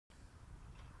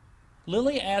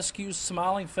Lily Askew's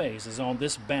smiling face is on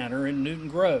this banner in Newton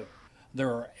Grove. There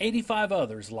are 85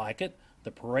 others like it.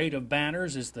 The parade of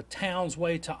banners is the town's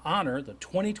way to honor the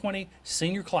 2020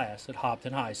 senior class at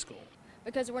Hobbton High School.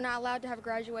 Because we're not allowed to have a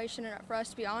graduation and for us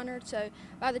to be honored, so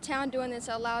by the town doing this,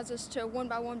 it allows us to one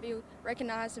by one be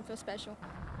recognized and feel special.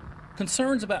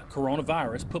 Concerns about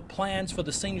coronavirus put plans for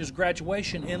the seniors'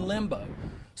 graduation in limbo.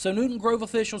 So Newton Grove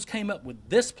officials came up with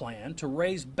this plan to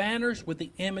raise banners with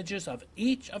the images of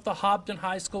each of the Hobbton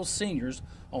High School seniors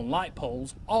on light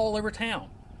poles all over town.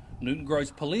 Newton Grove's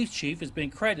police chief has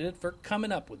been credited for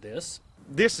coming up with this.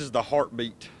 This is the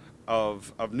heartbeat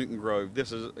of Newton Grove.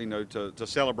 This is, to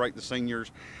celebrate the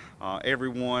seniors.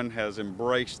 Everyone has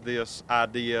embraced this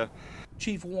idea.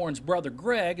 Chief Warren's brother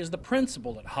Greg is the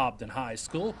principal at Hobbton High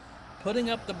School.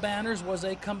 Putting up the banners was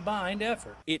a combined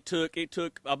effort. It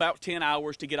took about 10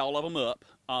 hours to get all of them up,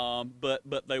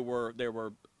 but there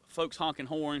were folks honking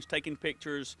horns, taking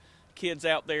pictures, kids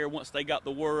out there once they got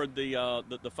the word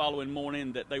the following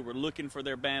morning that they were looking for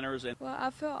their banners. And well, I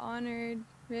feel honored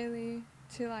really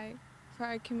to for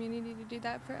our community to do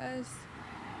that for us,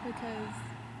 because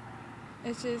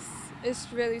it's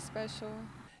really special.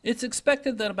 It's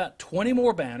expected that about 20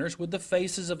 more banners with the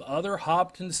faces of other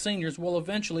Hobbton seniors will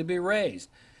eventually be raised.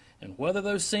 And whether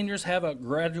those seniors have a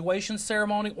graduation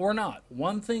ceremony or not,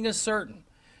 one thing is certain.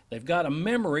 They've got a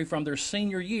memory from their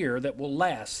senior year that will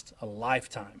last a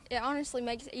lifetime. It honestly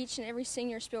makes each and every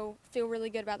senior feel really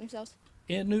good about themselves.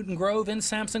 In Newton Grove in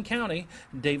Sampson County,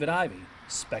 David Ivey,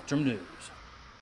 Spectrum News.